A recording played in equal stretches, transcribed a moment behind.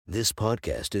This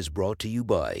podcast is brought to you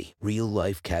by Real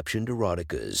Life Captioned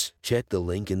Eroticas. Check the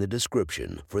link in the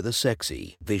description for the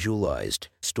sexy, visualized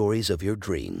stories of your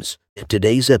dreams.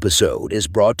 Today's episode is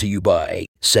brought to you by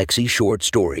Sexy Short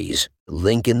Stories.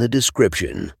 Link in the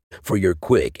description for your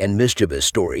quick and mischievous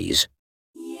stories.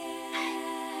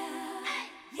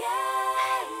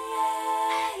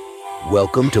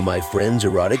 Welcome to my friend's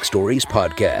Erotic Stories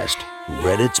podcast,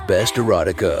 Reddit's Best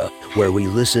Erotica, where we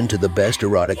listen to the best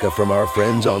erotica from our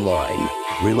friends online.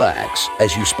 Relax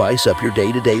as you spice up your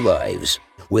day-to-day lives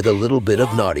with a little bit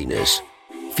of naughtiness.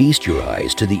 Feast your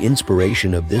eyes to the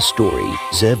inspiration of this story,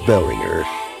 Zev Bellringer.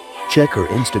 Check her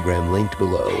Instagram linked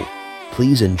below.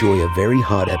 Please enjoy a very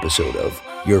hot episode of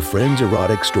Your Friend's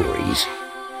Erotic Stories.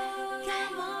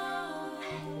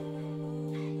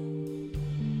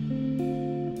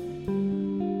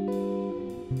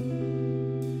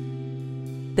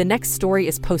 The next story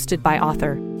is posted by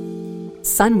author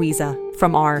Sunweeza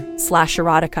from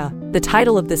r/erotica. The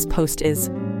title of this post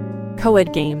is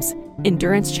Coed Games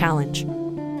Endurance Challenge.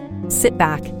 Sit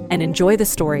back and enjoy the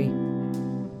story.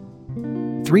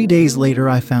 3 days later,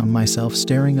 I found myself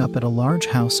staring up at a large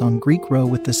house on Greek Row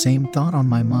with the same thought on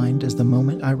my mind as the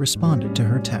moment I responded to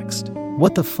her text.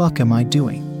 What the fuck am I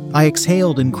doing? I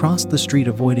exhaled and crossed the street,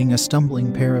 avoiding a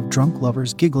stumbling pair of drunk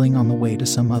lovers giggling on the way to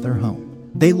some other home.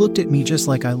 They looked at me just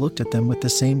like I looked at them with the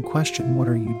same question, what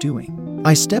are you doing?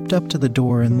 I stepped up to the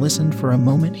door and listened for a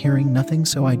moment, hearing nothing,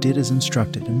 so I did as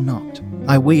instructed and knocked.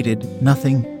 I waited,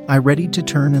 nothing. I readied to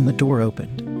turn and the door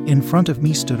opened. In front of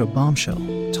me stood a bombshell,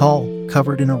 tall,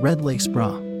 covered in a red lace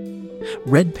bra,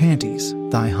 red panties,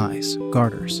 thigh highs,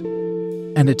 garters,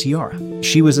 and a tiara.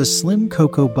 She was a slim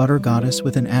cocoa butter goddess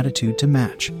with an attitude to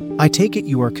match. I take it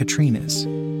you are Katrina's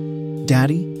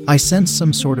daddy? I sensed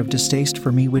some sort of distaste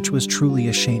for me, which was truly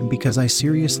a shame because I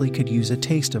seriously could use a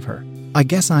taste of her. I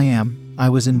guess I am. I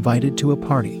was invited to a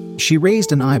party. She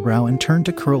raised an eyebrow and turned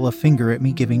to curl a finger at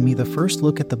me, giving me the first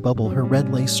look at the bubble her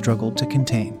red lace struggled to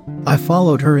contain. I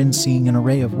followed her in, seeing an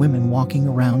array of women walking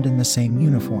around in the same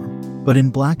uniform, but in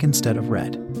black instead of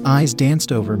red. Eyes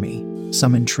danced over me,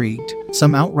 some intrigued,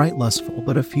 some outright lustful,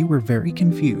 but a few were very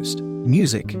confused.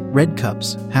 Music, red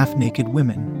cups, half-naked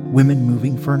women, women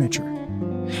moving furniture,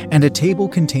 and a table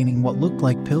containing what looked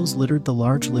like pills littered the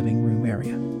large living room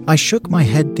area. I shook my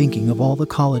head, thinking of all the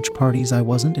college parties I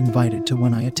wasn't invited to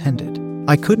when I attended.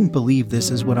 I couldn't believe this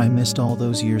is what I missed all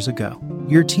those years ago.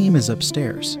 Your team is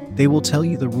upstairs. They will tell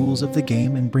you the rules of the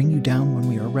game and bring you down when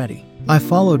we are ready. I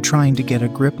followed, trying to get a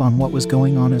grip on what was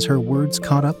going on, as her words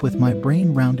caught up with my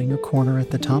brain, rounding a corner at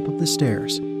the top of the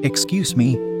stairs. Excuse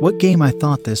me, what game? I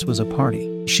thought this was a party.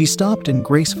 She stopped and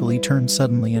gracefully turned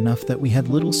suddenly enough that we had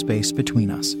little space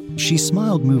between us. She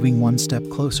smiled, moving one step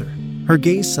closer, her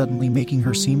gaze suddenly making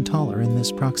her seem taller in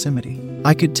this proximity.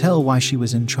 I could tell why she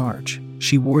was in charge.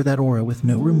 She wore that aura with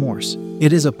no remorse.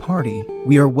 It is a party.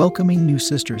 We are welcoming new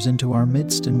sisters into our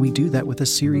midst, and we do that with a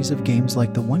series of games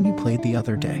like the one you played the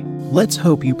other day. Let's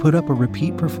hope you put up a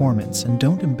repeat performance and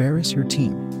don't embarrass your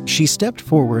team. She stepped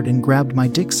forward and grabbed my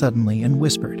dick suddenly and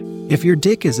whispered, if your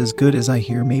dick is as good as I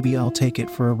hear, maybe I'll take it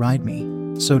for a ride,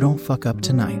 me. So don't fuck up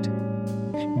tonight.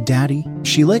 Daddy?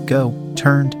 She let go,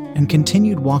 turned, and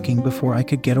continued walking before I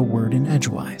could get a word in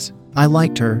edgewise. I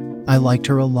liked her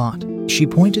a lot. She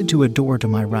pointed to a door to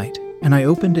my right, and I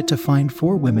opened it to find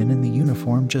 4 women in the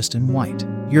uniform, just in white.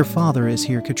 Your father is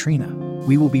here, Katrina.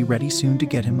 We will be ready soon to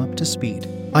get him up to speed.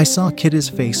 I saw Kita's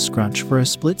face scrunch for a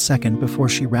split second before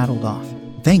she rattled off,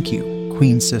 thank you,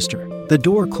 Queen Sister. The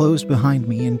door closed behind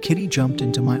me and Kitty jumped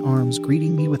into my arms,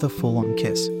 greeting me with a full-on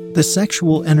kiss. The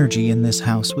sexual energy in this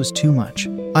house was too much.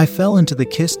 I fell into the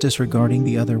kiss, disregarding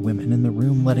the other women in the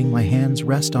room, letting my hands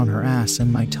rest on her ass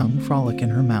and my tongue frolic in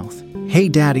her mouth. Hey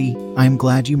Daddy, I'm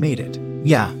glad you made it.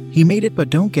 Yeah, he made it, but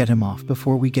don't get him off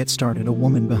before we get started, a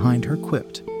woman behind her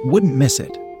quipped. Wouldn't miss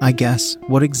it, I guess.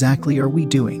 What exactly are we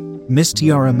doing? Miss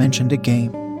Tiara mentioned a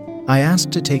game. I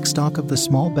asked to take stock of the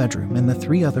small bedroom and the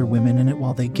 3 other women in it,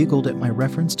 while they giggled at my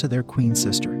reference to their queen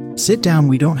sister. Sit down,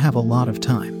 we don't have a lot of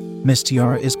time. Miss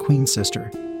Tiara is queen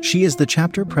sister. She is the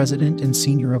chapter president and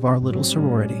senior of our little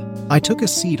sorority. I took a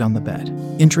seat on the bed.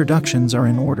 Introductions are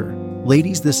in order.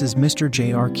 Ladies, this is Mr.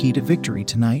 J.R. Key to victory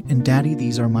tonight, and Daddy,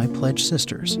 these are my pledge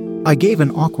sisters. I gave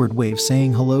an awkward wave,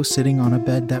 saying hello, sitting on a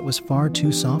bed that was far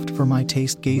too soft for my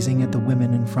taste, gazing at the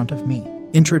women in front of me.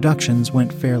 Introductions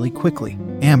went fairly quickly.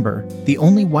 Amber, the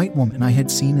only white woman I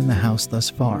had seen in the house thus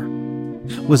far,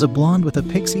 was a blonde with a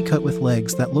pixie cut with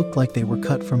legs that looked like they were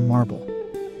cut from marble.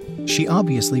 She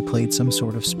obviously played some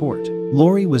sort of sport.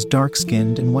 Lori was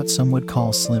dark-skinned and what some would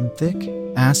call slim, thick,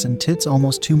 ass and tits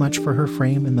almost too much for her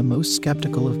frame, and the most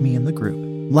skeptical of me in the group.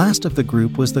 Last of the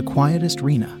group was the quietest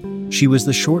Rena, She was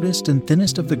the shortest and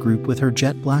thinnest of the group with her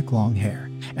jet black long hair,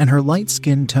 and her light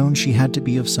skin tone. She had to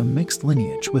be of some mixed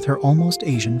lineage with her almost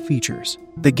Asian features.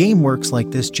 The game works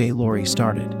like this, J. Lori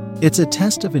started. It's a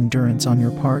test of endurance on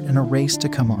your part and a race to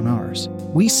come on ours.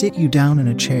 We sit you down in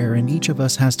a chair and each of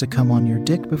us has to come on your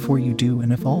dick before you do,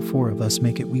 and if all 4 of us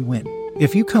make it, we win.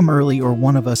 If you come early or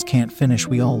one of us can't finish,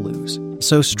 we all lose.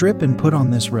 So strip and put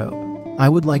on this robe. I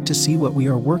would like to see what we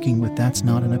are working with that's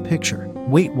not in a picture.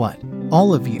 Wait, what?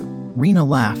 All of you? Rena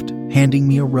laughed, handing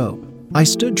me a robe. I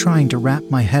stood trying to wrap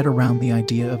my head around the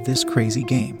idea of this crazy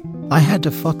game. I had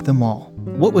to fuck them all.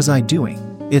 What was I doing?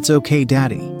 It's okay,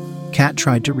 Daddy. Kat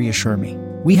tried to reassure me.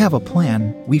 We have a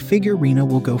plan. We figure Rena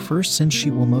will go first since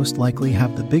she will most likely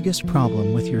have the biggest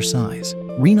problem with your size.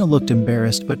 Rena looked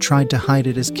embarrassed but tried to hide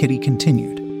it as Kitty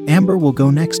continued. Amber will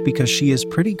go next because she is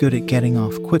pretty good at getting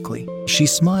off quickly. She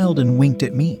smiled and winked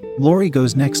at me. Lori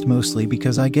goes next mostly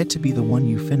because I get to be the one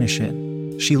you finish in.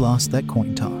 She lost that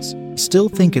coin toss. Still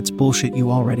think it's bullshit you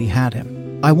already had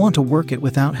him. I want to work it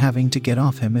without having to get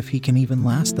off him if he can even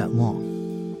last that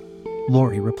long.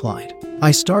 Lori replied.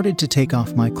 I started to take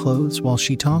off my clothes while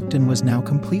she talked and was now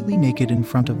completely naked in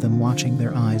front of them, watching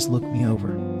their eyes look me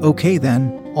over. Okay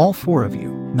then, all 4 of you,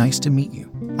 nice to meet you.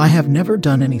 I have never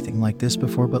done anything like this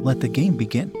before, but let the game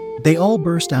begin. They all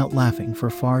burst out laughing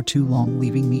for far too long,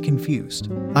 leaving me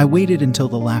confused. I waited until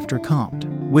the laughter calmed,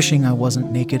 wishing I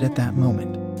wasn't naked at that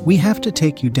moment. We have to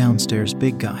take you downstairs,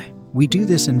 big guy. We do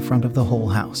this in front of the whole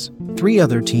house. 3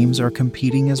 other teams are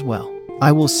competing as well.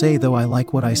 I will say though, I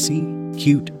like what I see.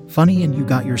 Cute, funny, and you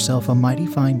got yourself a mighty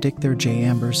fine dick there. J.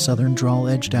 Amber's southern drawl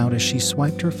edged out as she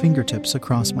swiped her fingertips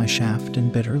across my shaft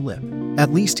and bit her lip.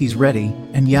 At least he's ready,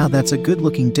 and yeah, that's a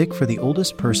good-looking dick for the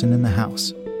oldest person in the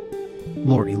house.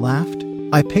 Lori laughed.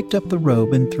 I picked up the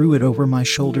robe and threw it over my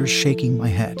shoulders, shaking my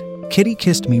head. Kitty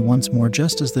kissed me once more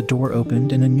just as the door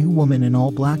opened and a new woman in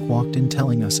all black walked in,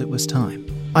 telling us it was time.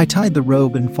 I tied the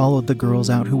robe and followed the girls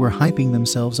out, who were hyping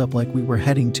themselves up like we were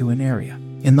heading to an area.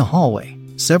 In the hallway,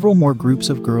 several more groups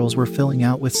of girls were filling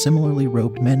out with similarly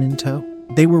robed men in tow.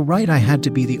 They were right, I had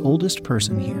to be the oldest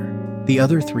person here. The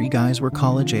other 3 guys were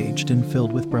college-aged and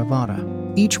filled with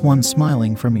bravado, each one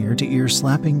smiling from ear to ear,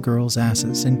 slapping girls'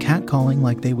 asses and catcalling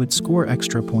like they would score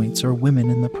extra points or women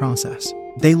in the process.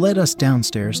 They led us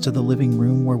downstairs to the living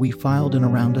room, where we filed in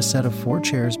around a set of 4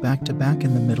 chairs back to back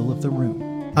in the middle of the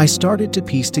room. I started to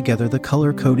piece together the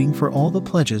color coding, for all the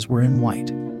pledges were in white,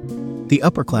 the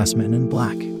upperclassmen in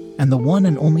black, and the one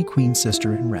and only queen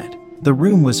sister in red. The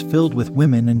room was filled with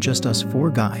women and just us 4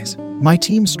 guys. My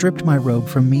team stripped my robe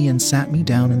from me and sat me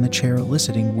down in the chair,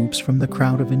 eliciting whoops from the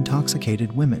crowd of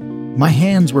intoxicated women. My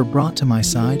hands were brought to my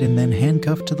side and then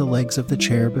handcuffed to the legs of the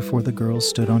chair before the girls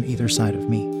stood on either side of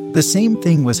me. The same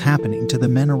thing was happening to the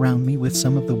men around me, with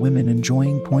some of the women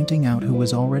enjoying pointing out who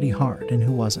was already hard and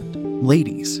who wasn't.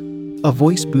 Ladies, a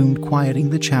voice boomed, quieting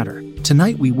the chatter.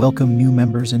 Tonight we welcome new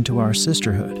members into our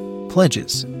sisterhood.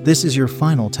 Pledges, this is your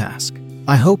final task.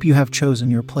 I hope you have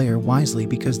chosen your player wisely,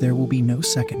 because there will be no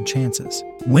second chances.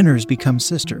 Winners become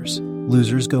sisters.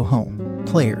 Losers go home.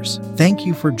 Players, thank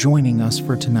you for joining us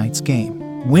for tonight's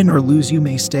game. Win or lose, you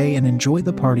may stay and enjoy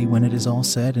the party when it is all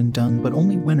said and done, but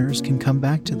only winners can come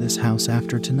back to this house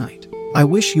after tonight. I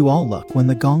wish you all luck when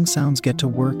the gong sounds. Get to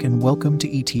work and welcome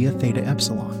to Eta Theta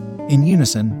Epsilon. In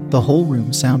unison, the whole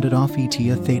room sounded off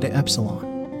Eta Theta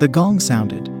Epsilon. The gong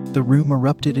sounded. The room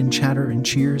erupted in chatter and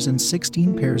cheers, and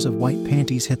 16 pairs of white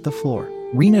panties hit the floor.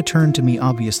 Rena turned to me,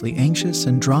 obviously anxious,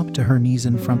 and dropped to her knees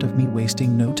in front of me,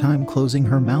 wasting no time closing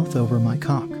her mouth over my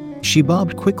cock. She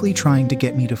bobbed quickly, trying to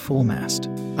get me to full mast.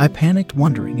 I panicked,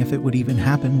 wondering if it would even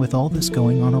happen with all this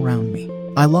going on around me.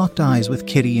 I locked eyes with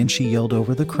Kitty and she yelled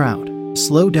over the crowd,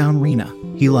 "Slow down, Rena.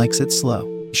 He likes it slow."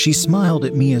 She smiled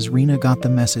at me as Rena got the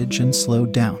message and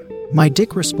slowed down. My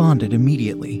dick responded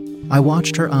immediately. I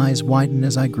watched her eyes widen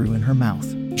as I grew in her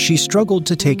mouth. She struggled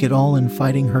to take it all in,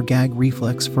 fighting her gag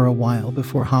reflex for a while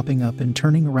before hopping up and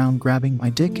turning around, grabbing my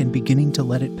dick and beginning to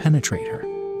let it penetrate her.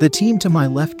 The team to my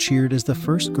left cheered as the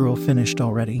first girl finished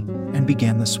already and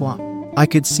began the swap. I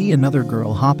could see another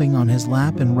girl hopping on his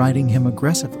lap and riding him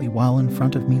aggressively, while in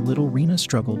front of me little Rena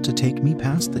struggled to take me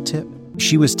past the tip.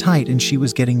 She was tight and she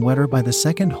was getting wetter by the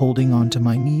second, holding onto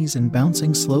my knees and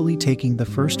bouncing slowly, taking the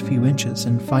first few inches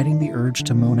and fighting the urge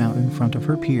to moan out in front of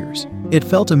her peers. It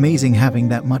felt amazing having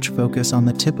that much focus on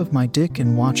the tip of my dick,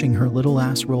 and watching her little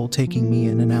ass roll taking me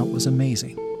in and out was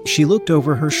amazing. She looked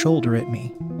over her shoulder at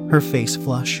me, her face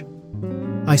flush.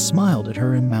 I smiled at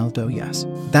her and mouthed, "Oh yes."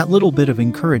 That little bit of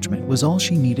encouragement was all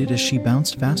she needed as she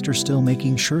bounced faster, still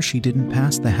making sure she didn't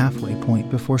pass the halfway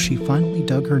point before she finally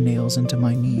dug her nails into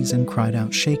my knees and cried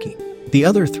out, shaking. The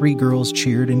other 3 girls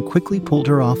cheered and quickly pulled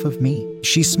her off of me.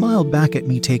 She smiled back at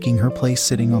me, taking her place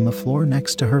sitting on the floor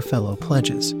next to her fellow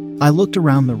pledges. I looked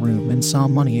around the room and saw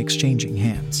money exchanging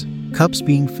hands, cups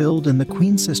being filled, and the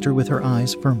queen sister with her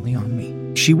eyes firmly on me.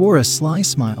 She wore a sly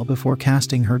smile before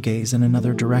casting her gaze in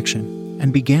another direction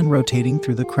and began rotating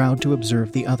through the crowd to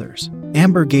observe the others.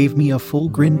 Amber gave me a full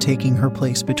grin, taking her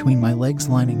place between my legs,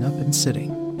 lining up and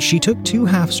sitting. She took 2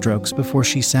 half strokes before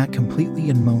she sat completely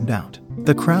and moaned out.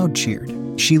 The crowd cheered.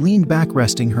 She leaned back,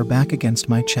 resting her back against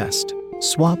my chest,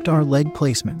 swapped our leg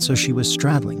placement so she was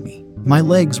straddling me. My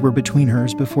legs were between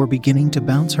hers before beginning to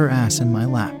bounce her ass in my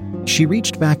lap. She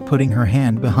reached back, putting her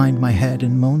hand behind my head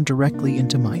and moaned directly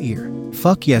into my ear.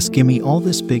 "Fuck yes, gimme all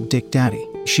this big dick, daddy."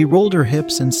 She rolled her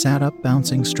hips and sat up,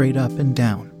 bouncing straight up and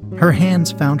down. Her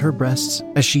hands found her breasts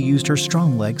as she used her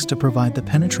strong legs to provide the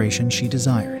penetration she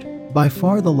desired. By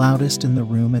far the loudest in the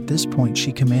room at this point,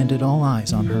 she commanded all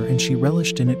eyes on her and she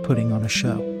relished in it, putting on a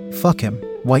show. "Fuck him,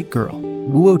 white girl.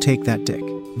 Whoa, take that dick."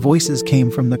 Voices came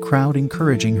from the crowd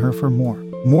encouraging her for more.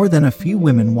 More than a few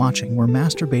women watching were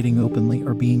masturbating openly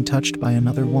or being touched by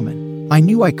another woman. I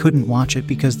knew I couldn't watch it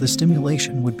because the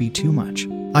stimulation would be too much.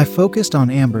 I focused on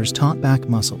Amber's taut back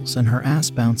muscles and her ass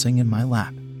bouncing in my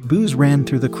lap. Boos ran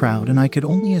through the crowd, and I could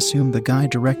only assume the guy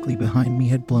directly behind me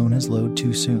had blown his load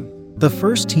too soon. "The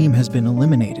first team has been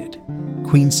eliminated,"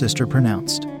 Queen Sister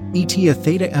pronounced. "Eta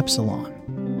Theta Epsilon."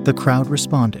 The crowd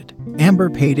responded. Amber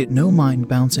paid it no mind,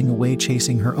 bouncing away,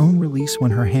 chasing her own release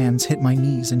when her hands hit my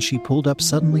knees and she pulled up,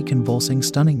 suddenly convulsing,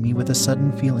 stunning me with a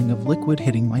sudden feeling of liquid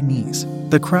hitting my knees.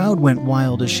 The crowd went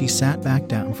wild as she sat back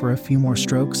down for a few more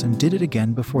strokes and did it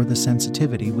again before the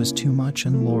sensitivity was too much,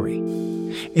 and Lori,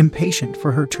 impatient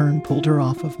for her turn, pulled her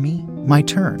off of me. "My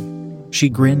turn." She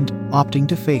grinned, opting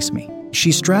to face me.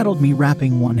 She straddled me,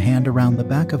 wrapping one hand around the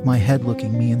back of my head,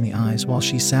 looking me in the eyes while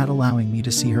she sat, allowing me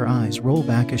to see her eyes roll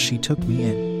back as she took me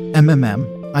in.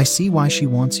 I see why she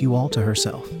wants you all to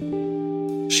herself,"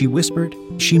 she whispered.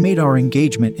 She made our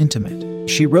engagement intimate.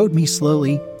 She rode me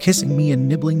slowly, kissing me and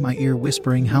nibbling my ear,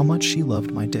 whispering how much she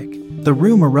loved my dick. The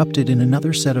room erupted in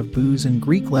another set of boos and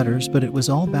Greek letters, but it was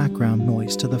all background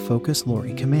noise to the focus.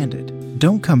 Lori commanded,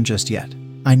 "Don't come just yet.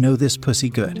 I know this pussy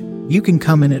good. You can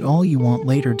come in it all you want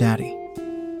later, daddy,"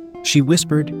 she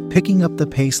whispered, picking up the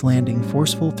pace, landing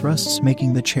forceful thrusts,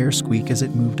 making the chair squeak as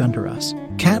it moved under us.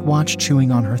 Kat watched,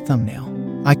 chewing on her thumbnail.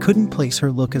 I couldn't place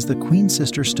her look as the queen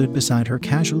sister stood beside her,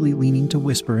 casually leaning to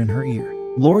whisper in her ear.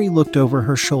 Lori looked over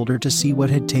her shoulder to see what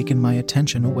had taken my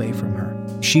attention away from her.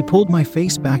 She pulled my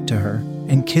face back to her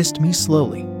and kissed me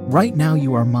slowly. "Right now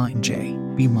you are mine, Jay.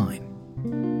 Be mine."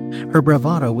 Her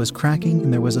bravado was cracking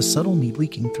and there was a subtle need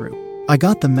leaking through. I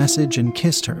got the message and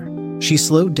kissed her. She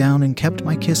slowed down and kept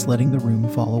my kiss, letting the room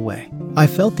fall away. I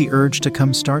felt the urge to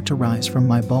come start to rise from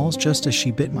my balls just as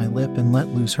she bit my lip and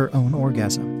let loose her own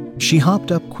orgasm. She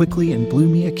hopped up quickly and blew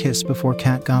me a kiss before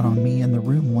Kat got on me, and the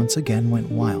room once again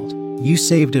went wild. "You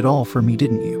saved it all for me,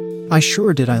 didn't you?" "I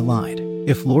sure did," I lied.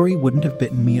 "If Lori wouldn't have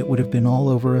bitten me, it would have been all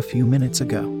over a few minutes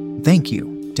ago." "Thank you,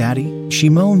 Daddy," she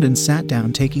moaned and sat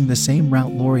down, taking the same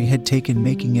route Lori had taken,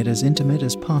 making it as intimate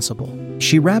as possible.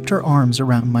 She wrapped her arms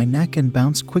around my neck and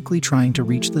bounced quickly, trying to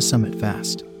reach the summit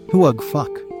fast.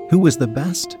 Fuck. Who was the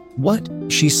best? What?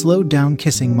 She slowed down,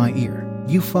 kissing my ear.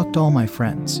 "You fucked all my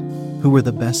friends. Who were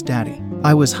the best, Daddy?"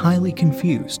 I was highly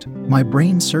confused. My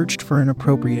brain searched for an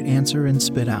appropriate answer and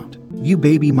spit out, "You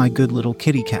baby, my good little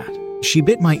kitty cat." She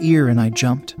bit my ear and I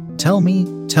jumped. Tell me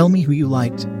who you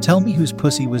liked. Tell me whose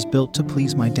pussy was built to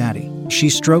please my daddy." She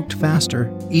stroked faster,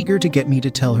 eager to get me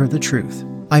to tell her the truth.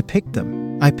 "I picked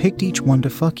them. I picked each one to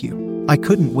fuck you." I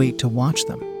couldn't wait to watch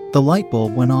them. The light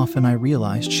bulb went off and I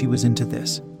realized she was into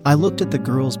this. I looked at the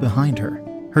girls behind her,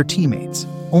 her teammates.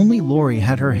 Only Lori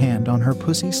had her hand on her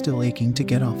pussy, still aching to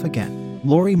get off again.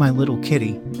 Lori, my little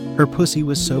kitty. Her pussy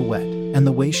was so wet, and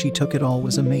the way she took it all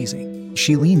was amazing.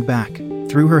 She leaned back,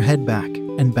 threw her head back,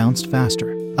 and bounced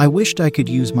faster. I wished I could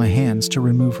use my hands to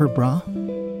remove her bra.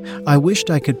 I wished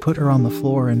I could put her on the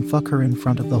floor and fuck her in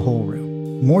front of the whole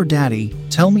room. "More, Daddy.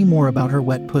 Tell me more about her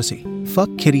wet pussy." "Fuck,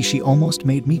 kitty, she almost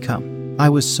made me come. I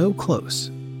was so close."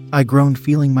 I groaned,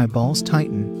 feeling my balls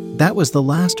tighten. That was the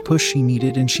last push she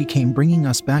needed, and she came, bringing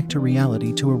us back to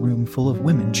reality, to a room full of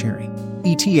women cheering.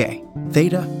 "Eta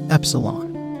Theta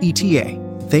Epsilon. Eta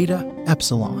Theta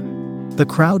Epsilon." The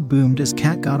crowd boomed as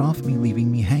Kat got off me, leaving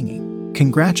me hanging.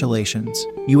 "Congratulations,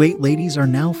 you 8 ladies are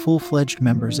now full-fledged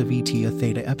members of Eta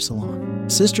Theta Epsilon.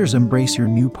 Sisters, embrace your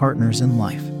new partners in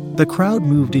life." The crowd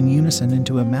moved in unison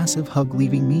into a massive hug,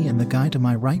 leaving me and the guy to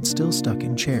my right still stuck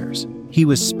in chairs. He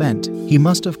was spent. He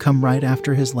must have come right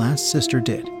after his last sister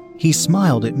did. He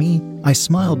smiled at me. I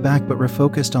smiled back, but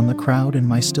refocused on the crowd and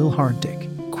my still hard dick.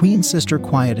 Queen Sister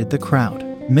quieted the crowd.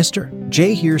 Mr.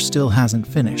 J here still hasn't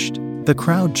finished. The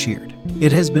crowd cheered.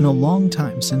 It has been a long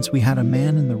time since we had a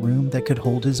man in the room that could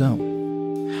hold his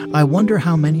own. I wonder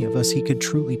how many of us he could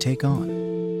truly take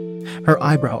on. Her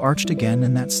eyebrow arched again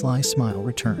and that sly smile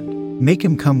returned. Make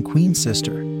him come, Queen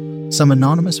Sister. Some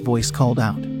anonymous voice called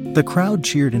out. The crowd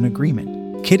cheered in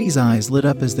agreement. Kitty's eyes lit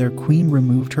up as their queen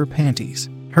removed her panties.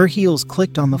 Her heels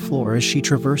clicked on the floor as she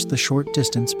traversed the short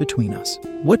distance between us.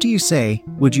 What do you say?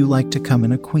 Would you like to come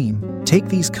in, a queen? Take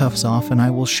these cuffs off and I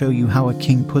will show you how a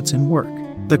king puts in work.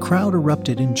 The crowd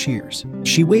erupted in cheers.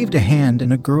 She waved a hand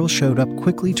and a girl showed up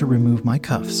quickly to remove my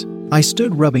cuffs. I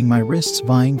stood rubbing my wrists,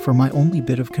 vying for my only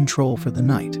bit of control for the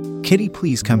night. Kitty,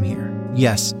 please come here.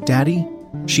 Yes, Daddy.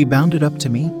 She bounded up to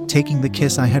me, taking the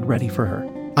kiss I had ready for her.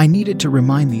 I needed to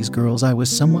remind these girls I was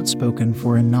somewhat spoken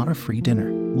for and not a free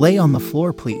dinner. Lay on the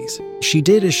floor, please. She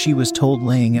did as she was told,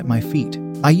 laying at my feet.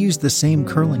 I used the same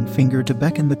curling finger to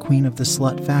beckon the queen of the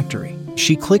slut factory.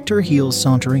 She clicked her heels,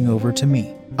 sauntering over to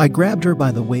me. I grabbed her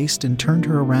by the waist and turned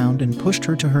her around and pushed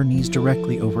her to her knees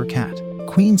directly over Kat.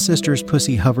 Queen Sister's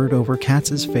pussy hovered over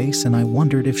Kat's face and I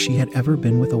wondered if she had ever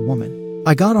been with a woman.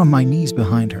 I got on my knees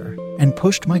behind her and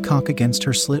pushed my cock against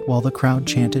her slit while the crowd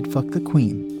chanted, fuck the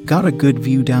queen. Got a good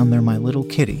view down there, my little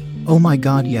kitty. Oh my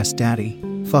god, yes, Daddy.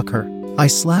 Fuck her. I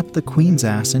slapped the queen's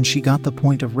ass and she got the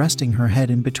point of resting her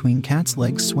head in between Kat's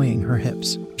legs, swaying her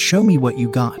hips. Show me what you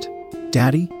got,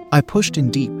 Daddy. I pushed in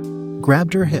deep,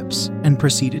 grabbed her hips, and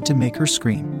proceeded to make her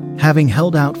scream. Having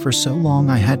held out for so long,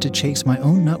 I had to chase my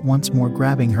own nut once more,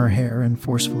 grabbing her hair and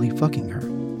forcefully fucking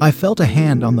her. I felt a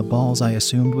hand on the balls I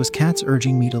assumed was Kat's,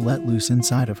 urging me to let loose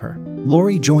inside of her.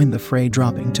 Lori joined the fray,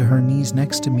 dropping to her knees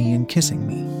next to me and kissing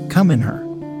me. Come in her,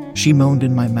 she moaned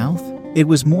in my mouth. It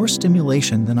was more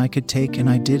stimulation than I could take and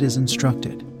I did as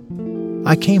instructed.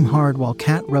 I came hard while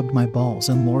Kat rubbed my balls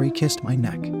and Lori kissed my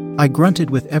neck. I grunted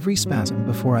with every spasm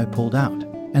before I pulled out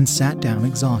and sat down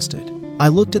exhausted. I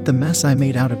looked at the mess I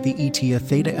made out of the Eta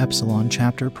Theta Epsilon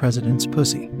chapter president's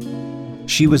pussy.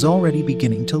 She was already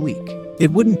beginning to leak.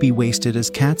 It wouldn't be wasted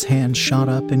as Kat's hand shot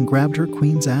up and grabbed her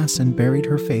queen's ass and buried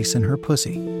her face in her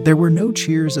pussy. There were no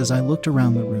cheers as I looked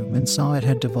around the room and saw it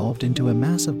had devolved into a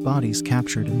mass of bodies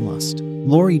captured in lust.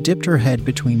 Lori dipped her head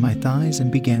between my thighs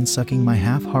and began sucking my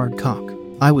half-hard cock.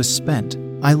 I was spent.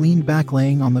 I leaned back,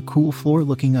 laying on the cool floor,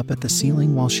 looking up at the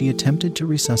ceiling while she attempted to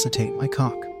resuscitate my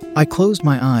cock. I closed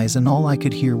my eyes and all I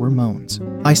could hear were moans.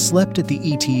 I slept at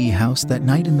the ETE house that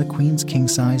night in the queen's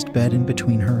king-sized bed in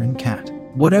between her and Kat.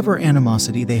 Whatever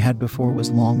animosity they had before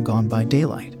was long gone by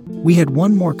daylight. We had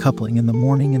one more coupling in the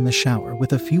morning in the shower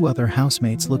with a few other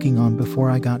housemates looking on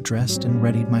before I got dressed and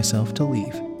readied myself to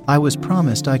leave. I was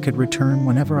promised I could return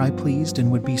whenever I pleased and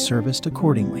would be serviced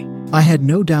accordingly. I had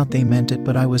no doubt they meant it,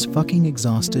 but I was fucking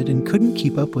exhausted and couldn't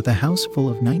keep up with a house full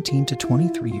of 19 to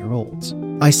 23-year-olds.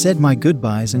 I said my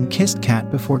goodbyes and kissed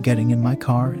Kat before getting in my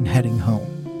car and heading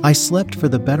home. I slept for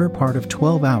the better part of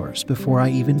 12 hours before I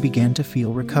even began to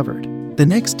feel recovered. The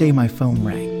next day my phone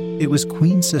rang. It was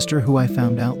Queen Sister, who I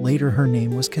found out later her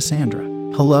name was Cassandra.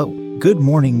 Hello. Good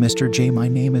morning, Mr. J. My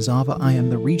name is Ava. I am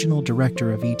the regional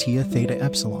director of Eta Theta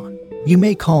Epsilon. You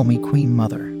may call me Queen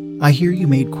Mother. I hear you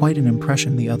made quite an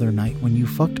impression the other night when you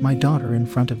fucked my daughter in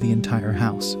front of the entire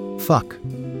house. Fuck.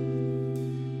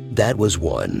 That was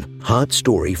one hot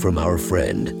story from our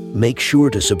friend. Make sure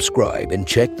to subscribe and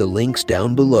check the links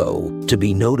down below to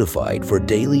be notified for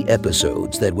daily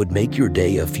episodes that would make your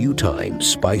day a few times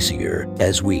spicier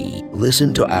as we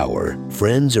listen to our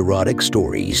friends' erotic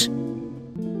stories.